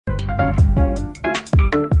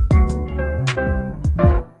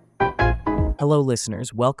Hello,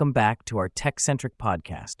 listeners. Welcome back to our tech-centric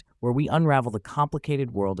podcast, where we unravel the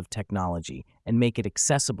complicated world of technology and make it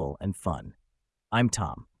accessible and fun. I'm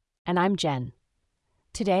Tom. And I'm Jen.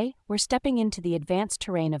 Today, we're stepping into the advanced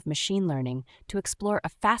terrain of machine learning to explore a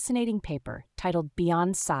fascinating paper titled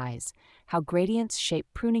Beyond Size: How Gradients Shape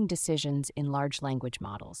Pruning Decisions in Large Language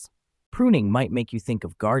Models. Pruning might make you think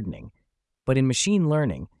of gardening, but in machine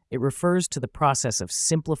learning, it refers to the process of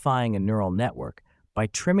simplifying a neural network by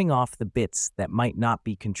trimming off the bits that might not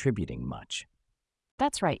be contributing much.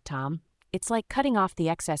 That's right, Tom. It's like cutting off the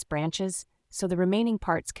excess branches so the remaining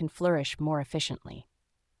parts can flourish more efficiently.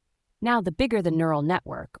 Now, the bigger the neural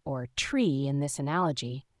network, or tree in this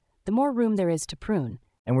analogy, the more room there is to prune.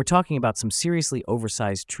 And we're talking about some seriously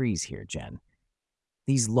oversized trees here, Jen.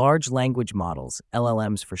 These large language models,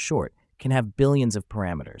 LLMs for short, can have billions of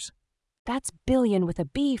parameters. That's billion with a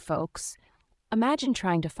B, folks. Imagine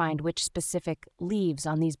trying to find which specific leaves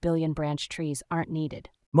on these billion-branch trees aren't needed.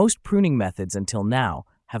 Most pruning methods until now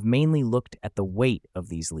have mainly looked at the weight of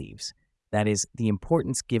these leaves, that is, the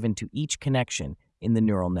importance given to each connection in the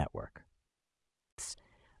neural network.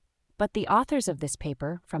 But the authors of this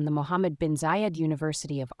paper from the Mohammed bin Zayed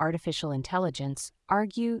University of Artificial Intelligence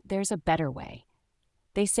argue there's a better way.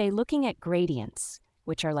 They say looking at gradients,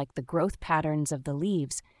 which are like the growth patterns of the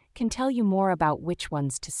leaves, can tell you more about which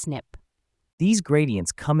ones to snip. These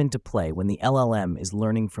gradients come into play when the LLM is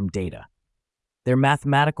learning from data. They're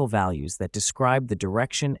mathematical values that describe the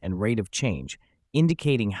direction and rate of change,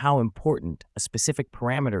 indicating how important a specific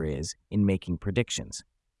parameter is in making predictions.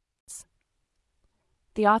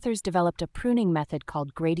 The authors developed a pruning method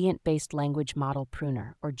called Gradient-Based Language Model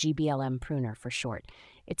Pruner, or GBLM pruner for short.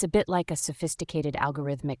 It's a bit like a sophisticated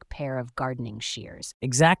algorithmic pair of gardening shears.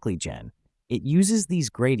 Exactly, Jen. It uses these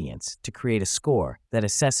gradients to create a score that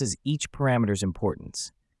assesses each parameter's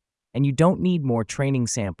importance. And you don't need more training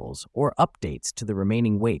samples or updates to the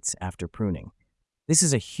remaining weights after pruning. This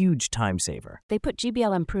is a huge time saver. They put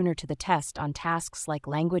GBLM pruner to the test on tasks like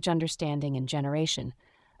language understanding and generation,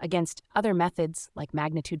 against other methods like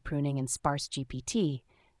magnitude pruning and sparse GPT,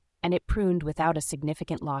 and it pruned without a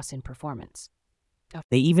significant loss in performance.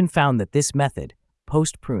 They even found that this method,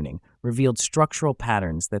 post-pruning, revealed structural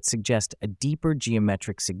patterns that suggest a deeper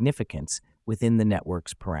geometric significance within the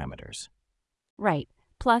network's parameters. Right.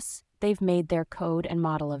 Plus, they've made their code and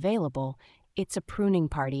model available. It's a pruning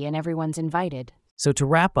party and everyone's invited. So to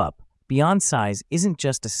wrap up, Beyond Size isn't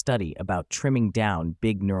just a study about trimming down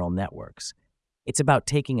big neural networks. It's about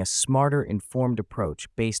taking a smarter, informed approach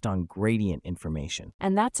based on gradient information.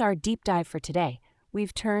 And that's our deep dive for today.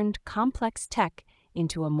 We've turned complex tech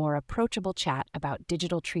into a more approachable chat about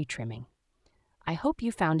digital tree trimming. I hope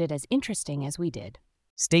you found it as interesting as we did.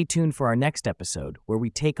 Stay tuned for our next episode, where we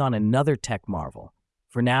take on another tech marvel.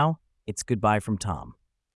 For now, it's goodbye from Tom.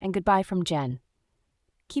 And goodbye from Jen.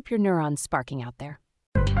 Keep your neurons sparking out there.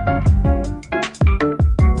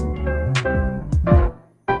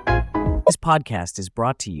 This podcast is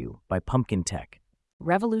brought to you by Pumpkin Tech.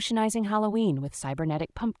 Revolutionizing Halloween with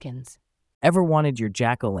cybernetic pumpkins. Ever wanted your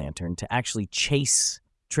jack-o'-lantern to actually chase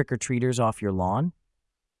trick-or-treaters off your lawn?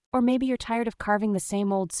 Or maybe you're tired of carving the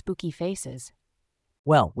same old spooky faces.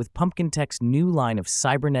 Well, with Pumpkin Tech's new line of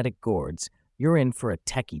cybernetic gourds, you're in for a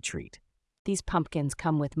techie treat. These pumpkins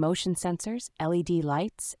come with motion sensors, LED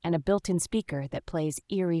lights, and a built-in speaker that plays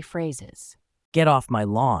eerie phrases. Get off my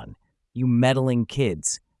lawn, you meddling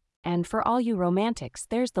kids. And for all you romantics,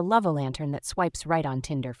 there's the love-a-lantern that swipes right on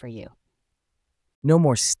Tinder for you. No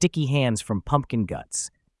more sticky hands from pumpkin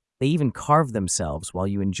guts. They even carve themselves while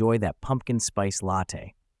you enjoy that pumpkin spice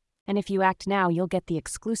latte. And if you act now, you'll get the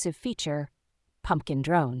exclusive feature, pumpkin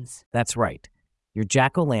drones. That's right. Your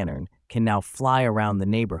jack-o'-lantern can now fly around the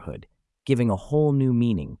neighborhood, giving a whole new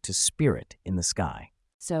meaning to spirit in the sky.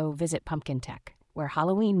 So visit Pumpkin Tech, where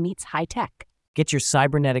Halloween meets high tech. Get your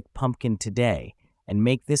cybernetic pumpkin today and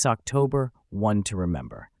make this October one to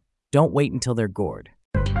remember. Don't wait until they're gored.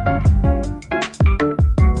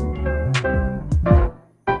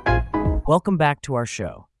 Welcome back to our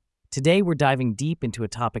show. Today we're diving deep into a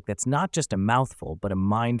topic that's not just a mouthful, but a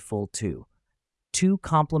mindful too. Two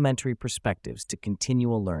complementary perspectives to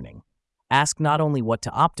continual learning. Ask not only what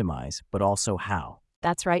to optimize, but also how.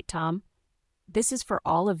 That's right, Tom. This is for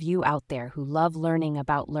all of you out there who love learning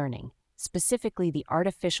about learning, specifically the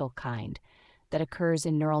artificial kind that occurs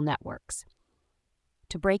in neural networks.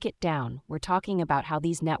 To break it down, we're talking about how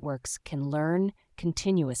these networks can learn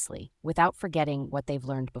continuously without forgetting what they've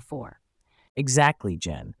learned before. Exactly,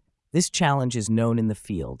 Jen. This challenge is known in the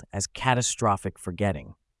field as catastrophic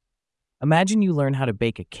forgetting. Imagine you learn how to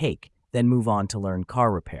bake a cake, then move on to learn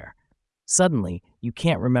car repair. Suddenly, you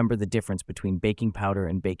can't remember the difference between baking powder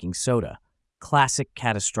and baking soda. Classic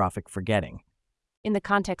catastrophic forgetting. In the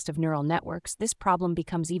context of neural networks, this problem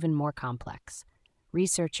becomes even more complex.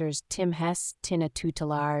 Researchers Tim Hess, Tinna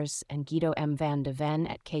Tutelaars, and Guido M. van de Ven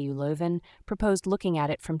at KU Leuven proposed looking at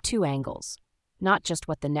it from two angles, not just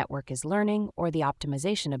what the network is learning or the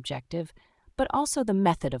optimization objective, but also the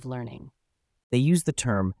method of learning. They use the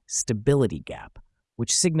term stability gap,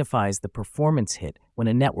 which signifies the performance hit when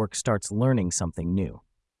a network starts learning something new.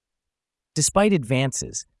 Despite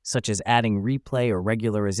advances, such as adding replay or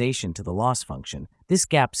regularization to the loss function, this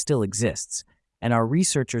gap still exists, and our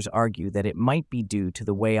researchers argue that it might be due to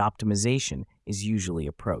the way optimization is usually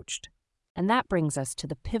approached. And that brings us to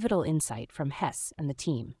the pivotal insight from Hess and the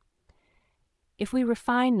team. If we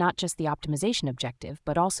refine not just the optimization objective,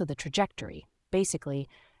 but also the trajectory, basically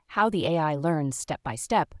how the AI learns step by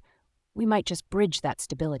step, we might just bridge that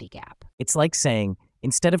stability gap. It's like saying,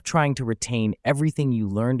 instead of trying to retain everything you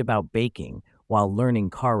learned about baking while learning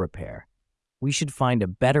car repair, we should find a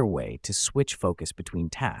better way to switch focus between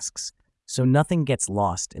tasks, so nothing gets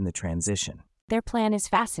lost in the transition. Their plan is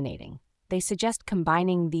fascinating. They suggest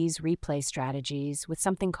combining these replay strategies with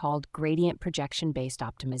something called gradient projection-based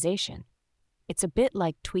optimization. It's a bit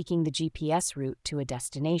like tweaking the GPS route to a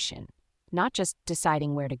destination, not just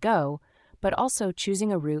deciding where to go, but also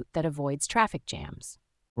choosing a route that avoids traffic jams.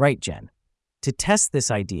 Right, Jen. To test this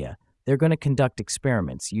idea, they're going to conduct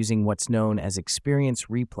experiments using what's known as experience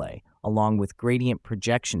replay along with gradient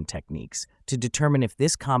projection techniques to determine if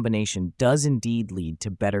this combination does indeed lead to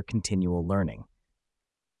better continual learning.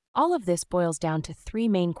 All of this boils down to three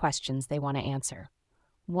main questions they want to answer.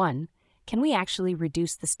 1. Can we actually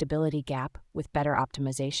reduce the stability gap with better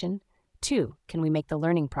optimization? 2. Can we make the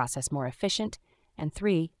learning process more efficient? And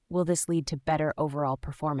 3. Will this lead to better overall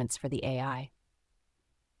performance for the AI?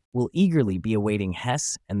 We'll eagerly be awaiting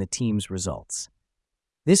Hess and the team's results.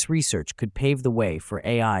 This research could pave the way for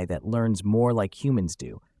AI that learns more like humans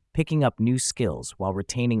do, picking up new skills while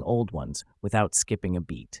retaining old ones without skipping a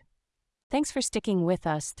beat. Thanks for sticking with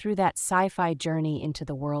us through that sci-fi journey into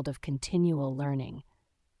the world of continual learning.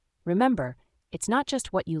 Remember, it's not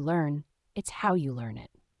just what you learn, it's how you learn it.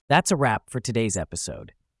 That's a wrap for today's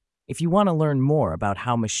episode. If you want to learn more about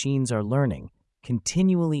how machines are learning,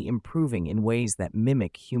 continually improving in ways that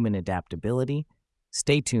mimic human adaptability,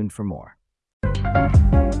 stay tuned for more.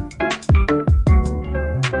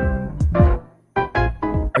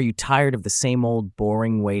 Are you tired of the same old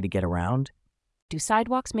boring way to get around? Do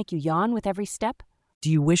sidewalks make you yawn with every step? Do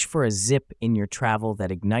you wish for a zip in your travel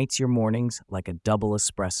that ignites your mornings like a double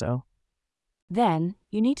espresso? Then,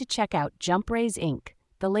 you need to check out JumpRaise Inc.,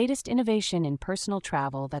 the latest innovation in personal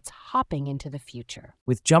travel that's hopping into the future.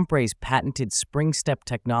 With JumpRay's patented spring step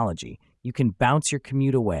technology, you can bounce your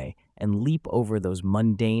commute away and leap over those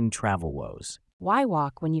mundane travel woes. Why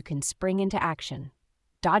walk when you can spring into action?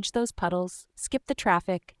 Dodge those puddles, skip the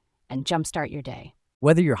traffic, and jumpstart your day.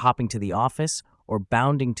 Whether you're hopping to the office or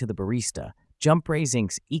bounding to the barista, JumpRaise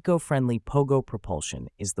Inc.'s eco-friendly Pogo propulsion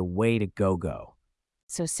is the way to go.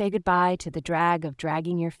 So say goodbye to the drag of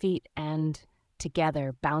dragging your feet and,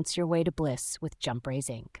 together, bounce your way to bliss with JumpRaise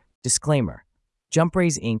Inc. Disclaimer: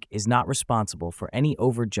 JumpRaise Inc. is not responsible for any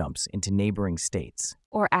overjumps into neighboring states.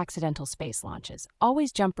 Or accidental space launches.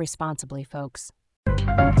 Always jump responsibly, folks.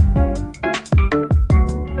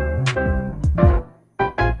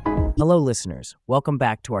 Hello, listeners. Welcome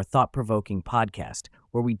back to our thought-provoking podcast,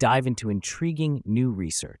 where we dive into intriguing new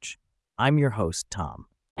research. I'm your host, Tom.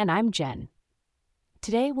 And I'm Jen.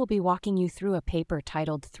 Today, we'll be walking you through a paper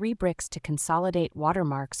titled 3 Bricks to Consolidate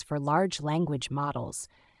Watermarks for Large Language Models,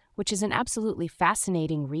 which is an absolutely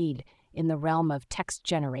fascinating read in the realm of text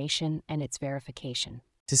generation and its verification.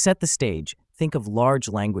 To set the stage, think of large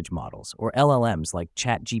language models, or LLMs like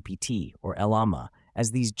ChatGPT or Llama, as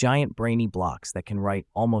these giant brainy blocks that can write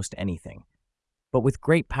almost anything. But with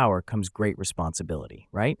great power comes great responsibility,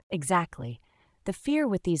 right? Exactly. The fear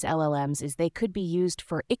with these LLMs is they could be used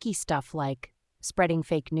for icky stuff like spreading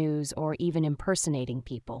fake news or even impersonating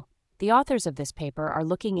people. The authors of this paper are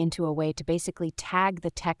looking into a way to basically tag the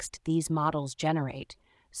text these models generate,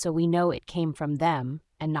 so we know it came from them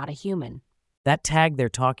and not a human. That tag they're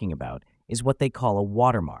talking about is what they call a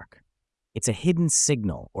watermark. It's a hidden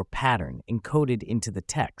signal or pattern encoded into the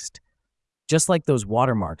text. Just like those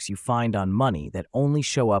watermarks you find on money that only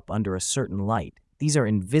show up under a certain light, these are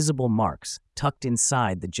invisible marks tucked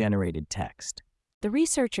inside the generated text. The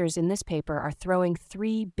researchers in this paper are throwing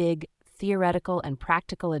 3 big theoretical and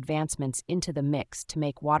practical advancements into the mix to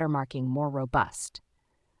make watermarking more robust.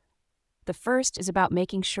 The first is about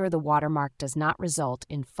making sure the watermark does not result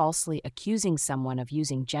in falsely accusing someone of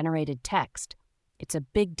using generated text. It's a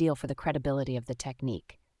big deal for the credibility of the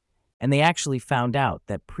technique. And they actually found out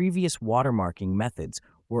that previous watermarking methods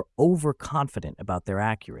were overconfident about their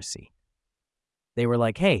accuracy. They were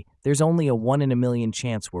like, hey, there's only a 1 in a million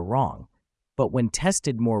chance we're wrong. But when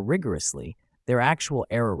tested more rigorously, their actual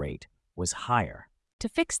error rate was higher. To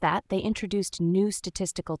fix that, they introduced new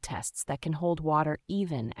statistical tests that can hold water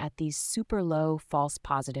even at these super low false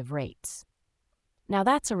positive rates. Now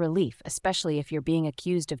that's a relief, especially if you're being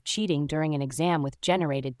accused of cheating during an exam with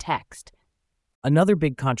generated text. Another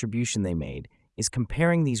big contribution they made is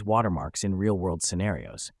comparing these watermarks in real-world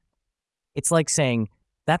scenarios. It's like saying,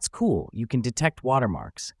 that's cool, you can detect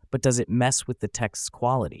watermarks, but does it mess with the text's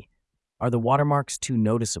quality? Are the watermarks too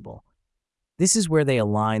noticeable? This is where they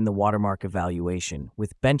align the watermark evaluation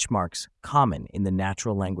with benchmarks common in the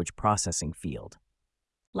natural language processing field.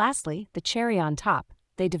 Lastly, the cherry on top,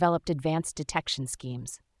 they developed advanced detection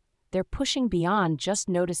schemes. They're pushing beyond just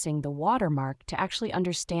noticing the watermark to actually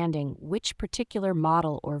understanding which particular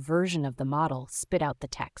model or version of the model spit out the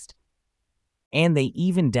text. And they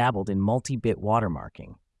even dabbled in multi-bit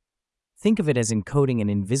watermarking. Think of it as encoding an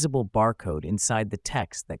invisible barcode inside the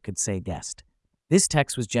text that could say guessed. This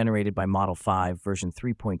text was generated by Model 5 version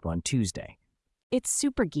 3.1 Tuesday. It's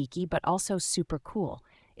super geeky, but also super cool.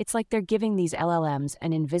 It's like they're giving these LLMs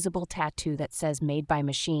an invisible tattoo that says made by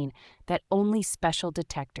machine that only special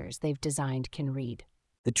detectors they've designed can read.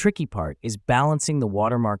 The tricky part is balancing the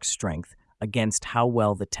watermark's strength against how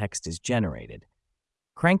well the text is generated.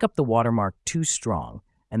 Crank up the watermark too strong,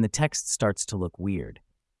 and the text starts to look weird.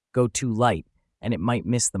 Go too light, and it might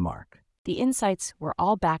miss the mark. The insights were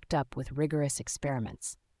all backed up with rigorous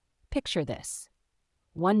experiments. Picture this.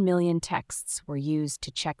 1 million texts were used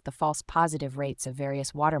to check the false positive rates of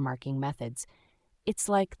various watermarking methods. It's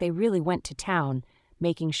like they really went to town,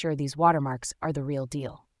 making sure these watermarks are the real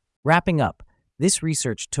deal. Wrapping up, this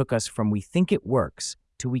research took us from we think it works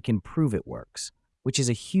to we can prove it works, which is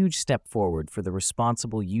a huge step forward for the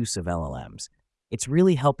responsible use of LLMs. It's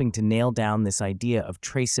really helping to nail down this idea of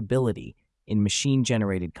traceability in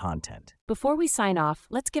machine-generated content. Before we sign off,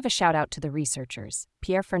 let's give a shout out to the researchers,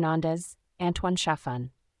 Pierre Fernandez, Antoine Chaffan,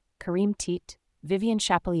 Karim Tit, Vivian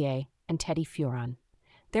Chapelier, and Teddy Furon.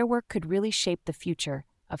 Their work could really shape the future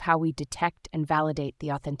of how we detect and validate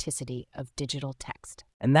the authenticity of digital text.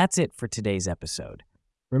 And that's it for today's episode.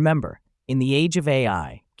 Remember, in the age of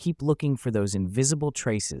AI, keep looking for those invisible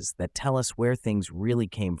traces that tell us where things really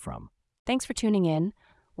came from. Thanks for tuning in.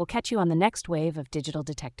 We'll catch you on the next wave of digital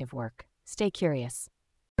detective work. Stay curious.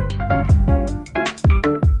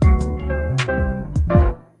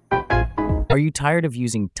 Are you tired of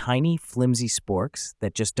using tiny, flimsy sporks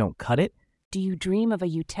that just don't cut it? Do you dream of a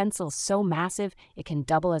utensil so massive it can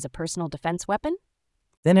double as a personal defense weapon?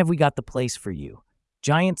 Then have we got the place for you.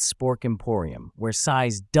 Giant Spork Emporium, where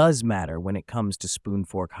size does matter when it comes to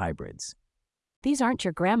spoon-fork hybrids. These aren't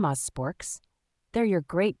your grandma's sporks. They're your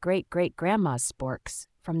great-great-great-grandma's sporks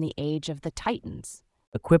from the age of the Titans.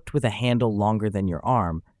 Equipped with a handle longer than your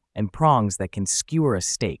arm and prongs that can skewer a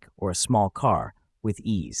steak or a small car with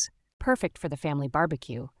ease. Perfect for the family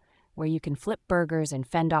barbecue, where you can flip burgers and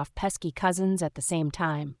fend off pesky cousins at the same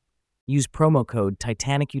time. Use promo code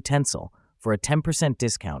TitanicUtensil for a 10%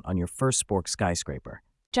 discount on your first Spork skyscraper.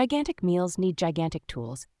 Gigantic meals need gigantic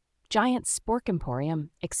tools. Giant Spork Emporium,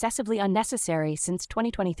 excessively unnecessary since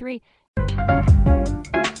 2023.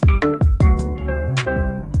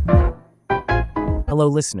 Hello,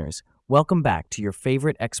 listeners. Welcome back to your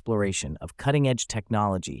favorite exploration of cutting-edge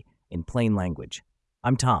technology in plain language.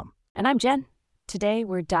 I'm Tom. And I'm Jen. Today,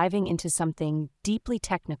 we're diving into something deeply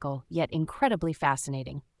technical yet incredibly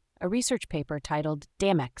fascinating. A research paper titled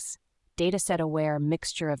DAMX, Dataset-Aware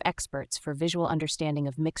Mixture of Experts for Visual Understanding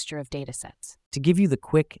of Mixture of Datasets. To give you the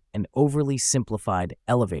quick and overly simplified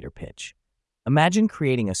elevator pitch, imagine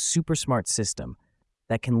creating a super smart system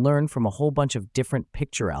that can learn from a whole bunch of different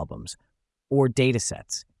picture albums or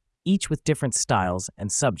datasets, each with different styles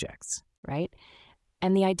and subjects. Right?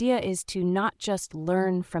 And the idea is to not just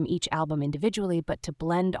learn from each album individually, but to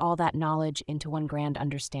blend all that knowledge into one grand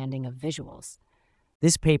understanding of visuals.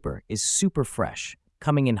 This paper is super fresh,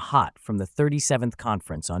 coming in hot from the 37th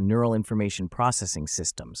Conference on Neural Information Processing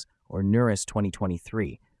Systems, or NEURIS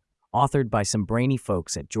 2023, authored by some brainy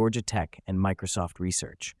folks at Georgia Tech and Microsoft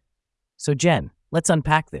Research. So Jen, let's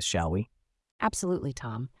unpack this, shall we? Absolutely,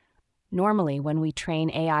 Tom. Normally, when we train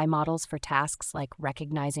AI models for tasks like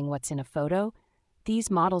recognizing what's in a photo,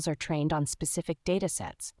 these models are trained on specific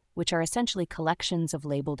datasets, which are essentially collections of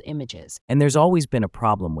labeled images. And there's always been a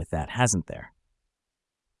problem with that, hasn't there?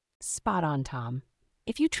 Spot on, Tom.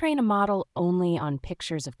 If you train a model only on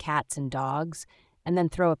pictures of cats and dogs, and then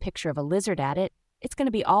throw a picture of a lizard at it, it's going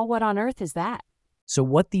to be all what on earth is that? So,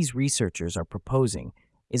 what these researchers are proposing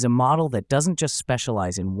is a model that doesn't just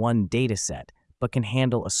specialize in one dataset, but can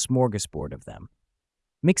handle a smorgasbord of them.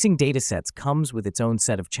 Mixing datasets comes with its own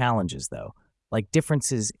set of challenges, though, like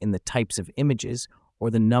differences in the types of images or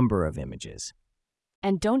the number of images.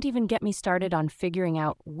 And don't even get me started on figuring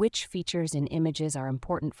out which features in images are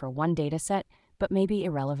important for one dataset, but maybe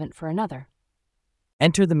irrelevant for another.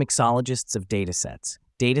 Enter the mixologists of datasets,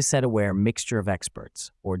 dataset-aware mixture of experts,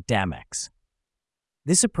 or DAMEX.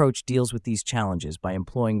 This approach deals with these challenges by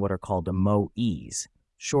employing what are called MOEs,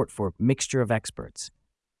 short for mixture of experts.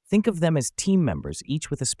 Think of them as team members, each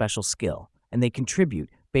with a special skill, and they contribute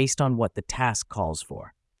based on what the task calls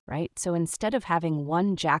for. Right? So instead of having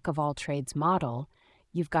one jack-of-all-trades model,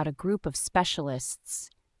 you've got a group of specialists,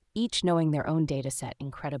 each knowing their own dataset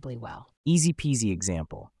incredibly well. Easy peasy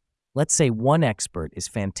example. Let's say one expert is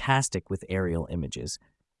fantastic with aerial images,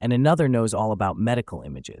 and another knows all about medical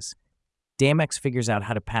images. DAMEX figures out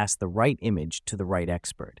how to pass the right image to the right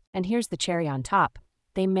expert. And here's the cherry on top.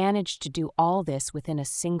 They managed to do all this within a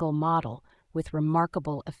single model with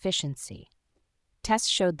remarkable efficiency. Tests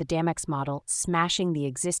showed the DAMEX model smashing the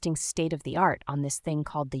existing state-of-the-art on this thing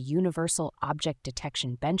called the Universal Object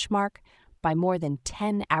Detection Benchmark by more than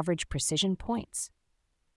 10 average precision points.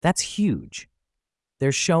 That's huge.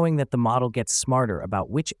 They're showing that the model gets smarter about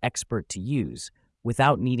which expert to use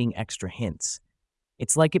without needing extra hints.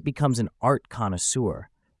 It's like it becomes an art connoisseur,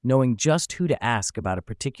 knowing just who to ask about a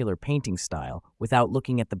particular painting style without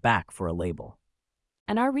looking at the back for a label.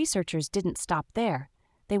 And our researchers didn't stop there.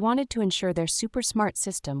 They wanted to ensure their super smart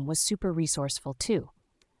system was super resourceful too,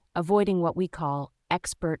 avoiding what we call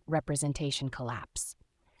expert representation collapse.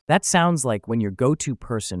 That sounds like when your go-to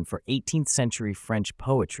person for 18th century French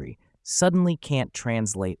poetry suddenly can't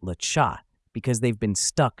translate Le Chat because they've been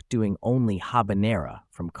stuck doing only habanera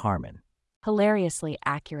from Carmen. Hilariously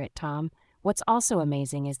accurate, Tom. What's also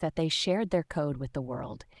amazing is that they shared their code with the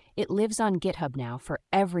world. It lives on GitHub now for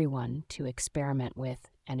everyone to experiment with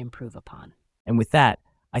and improve upon. And with that,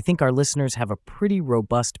 I think our listeners have a pretty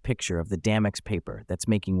robust picture of the DAMEX paper that's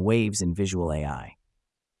making waves in visual AI.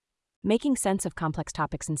 Making sense of complex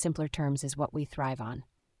topics in simpler terms is what we thrive on.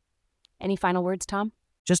 Any final words, Tom?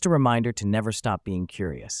 Just a reminder to never stop being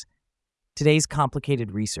curious. Today's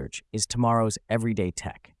complicated research is tomorrow's everyday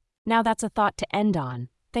tech. Now that's a thought to end on.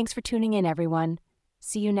 Thanks for tuning in, everyone.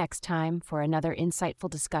 See you next time for another insightful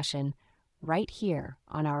discussion right here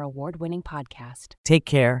on our award-winning podcast. Take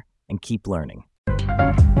care and keep learning.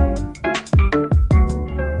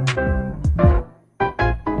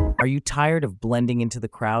 Are you tired of blending into the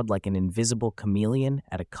crowd like an invisible chameleon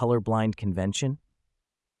at a colorblind convention?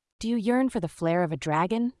 Do you yearn for the flair of a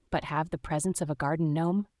dragon, but have the presence of a garden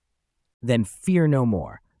gnome? Then fear no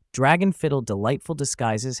more. Dragon Fiddle Delightful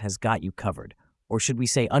Disguises has got you covered, or should we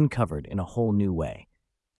say uncovered in a whole new way.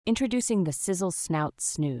 Introducing the Sizzle Snout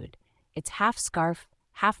Snood. It's half scarf,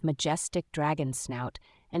 half majestic dragon snout,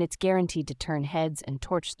 and it's guaranteed to turn heads and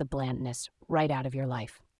torch the blandness right out of your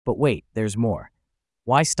life. But wait, there's more.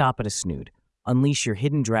 Why stop at a snood? Unleash your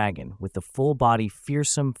hidden dragon with the full-body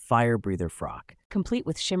fearsome fire breather frock. Complete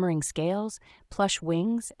with shimmering scales, plush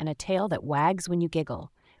wings, and a tail that wags when you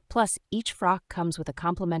giggle. Plus, each frock comes with a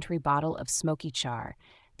complimentary bottle of smoky char,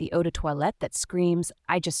 the eau de toilette that screams,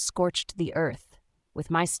 "I just scorched the earth,"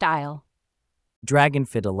 with my style. Dragon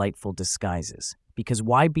Fit Delightful Disguises. Because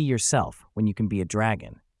why be yourself when you can be a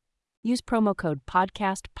dragon? Use promo code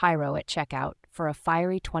PODCASTPYRO at checkout for a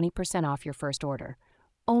fiery 20% off your first order.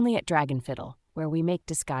 Only at Dragon Fiddle, where we make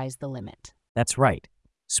disguise the limit. That's right.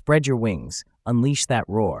 Spread your wings, unleash that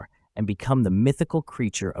roar, and become the mythical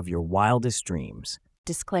creature of your wildest dreams.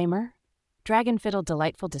 Disclaimer: Dragon Fiddle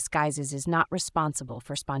Delightful Disguises is not responsible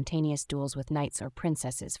for spontaneous duels with knights or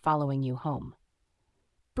princesses following you home.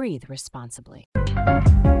 Breathe responsibly.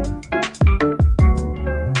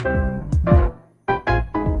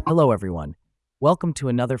 Hello, everyone. Welcome to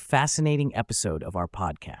another fascinating episode of our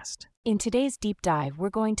podcast. In today's deep dive, we're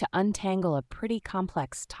going to untangle a pretty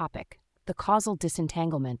complex topic: the causal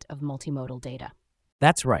disentanglement of multimodal data.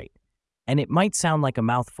 That's right. And it might sound like a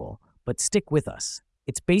mouthful, but stick with us.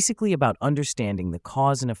 It's basically about understanding the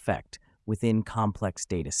cause and effect within complex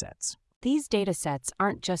datasets. These datasets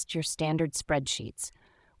aren't just your standard spreadsheets.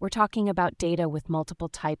 We're talking about data with multiple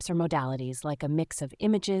types or modalities, like a mix of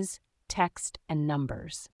images, text, and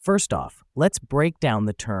numbers. First off, let's break down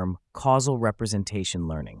the term causal representation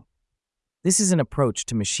learning. This is an approach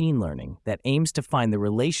to machine learning that aims to find the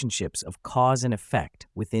relationships of cause and effect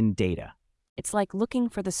within data. It's like looking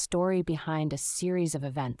for the story behind a series of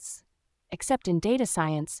events. Except in data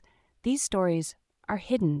science, these stories are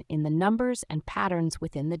hidden in the numbers and patterns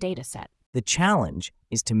within the dataset. The challenge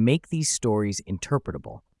is to make these stories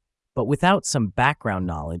interpretable, but without some background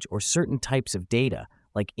knowledge or certain types of data,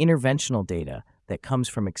 like interventional data that comes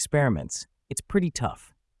from experiments, it's pretty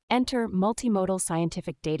tough. Enter multimodal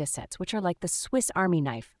scientific datasets, which are like the Swiss Army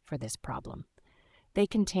knife for this problem. They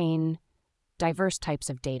contain diverse types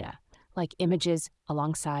of data, like images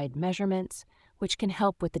alongside measurements, which can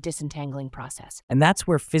help with the disentangling process. And that's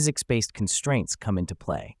where physics-based constraints come into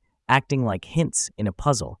play, acting like hints in a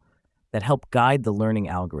puzzle that help guide the learning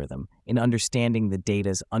algorithm in understanding the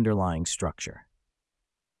data's underlying structure.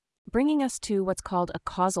 Bringing us to what's called a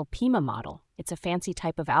causal PIMA model. It's a fancy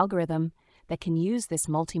type of algorithm that can use this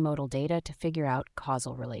multimodal data to figure out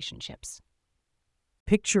causal relationships.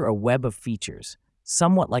 Picture a web of features,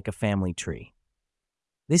 somewhat like a family tree.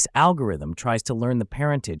 This algorithm tries to learn the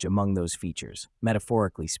parentage among those features,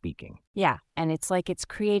 metaphorically speaking. Yeah, and it's like it's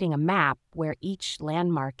creating a map where each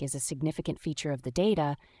landmark is a significant feature of the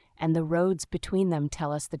data, and the roads between them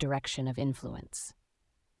tell us the direction of influence.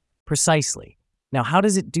 Precisely. Now, how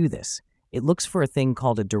does it do this? It looks for a thing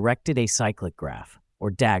called a directed acyclic graph,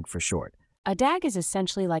 or DAG for short. A DAG is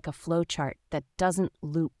essentially like a flowchart that doesn't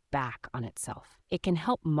loop back on itself. It can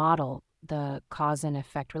help model the cause and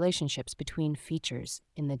effect relationships between features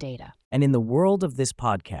in the data. And in the world of this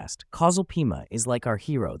podcast, Causal PIMA is like our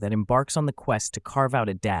hero that embarks on the quest to carve out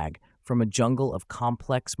a DAG from a jungle of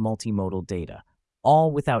complex multimodal data,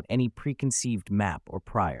 all without any preconceived map or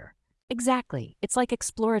prior. Exactly. It's like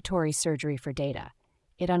exploratory surgery for data.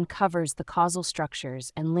 It uncovers the causal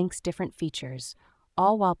structures and links different features,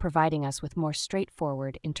 all while providing us with more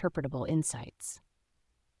straightforward, interpretable insights.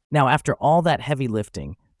 Now, after all that heavy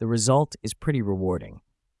lifting, the result is pretty rewarding.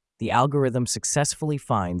 The algorithm successfully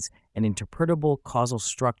finds an interpretable causal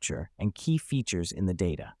structure and key features in the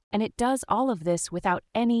data. And it does all of this without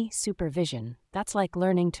any supervision. That's like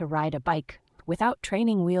learning to ride a bike without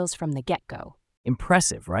training wheels from the get-go.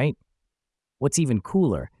 Impressive, right? What's even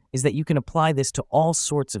cooler is that you can apply this to all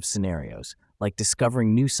sorts of scenarios, like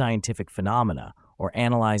discovering new scientific phenomena or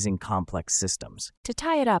analyzing complex systems. To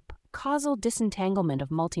tie it up, causal disentanglement of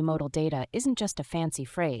multimodal data isn't just a fancy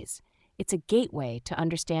phrase. It's a gateway to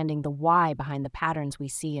understanding the why behind the patterns we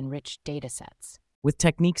see in rich datasets. With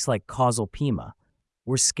techniques like causal PIMA,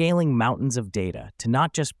 we're scaling mountains of data to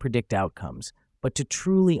not just predict outcomes, but to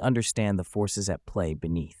truly understand the forces at play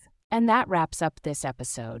beneath. And that wraps up this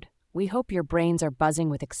episode. We hope your brains are buzzing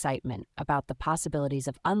with excitement about the possibilities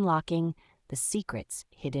of unlocking the secrets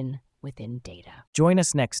hidden within data. Join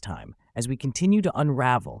us next time as we continue to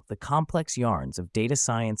unravel the complex yarns of data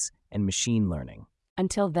science and machine learning.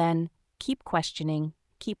 Until then, keep questioning,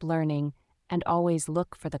 keep learning, and always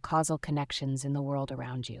look for the causal connections in the world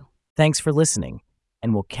around you. Thanks for listening,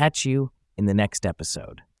 and we'll catch you in the next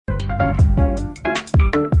episode.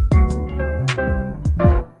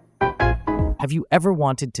 Have you ever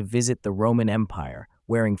wanted to visit the Roman Empire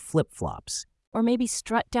wearing flip-flops? Or maybe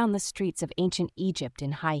strut down the streets of ancient Egypt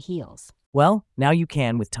in high heels? Well, now you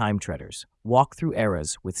can with Time Treaders. Walk through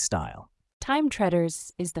eras with style. Time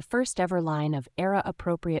Treaders is the first ever line of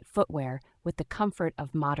era-appropriate footwear with the comfort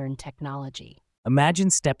of modern technology.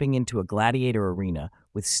 Imagine stepping into a gladiator arena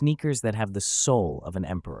with sneakers that have the soul of an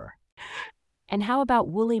emperor. And how about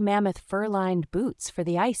woolly mammoth fur-lined boots for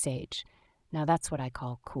the Ice Age? Now that's what I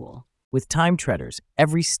call cool. With Time Treaders,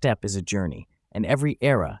 every step is a journey, and every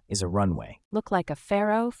era is a runway. Look like a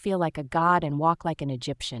pharaoh, feel like a god, and walk like an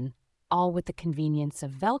Egyptian, all with the convenience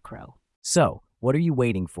of Velcro. So, what are you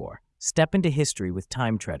waiting for? Step into history with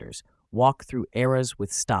Time Treaders. Walk through eras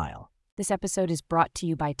with style. This episode is brought to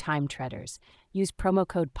you by Time Treaders. Use promo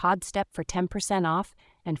code PODSTEP for 10% off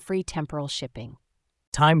and free temporal shipping.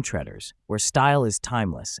 Time Treaders, where style is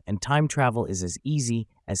timeless and time travel is as easy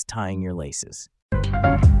as tying your laces.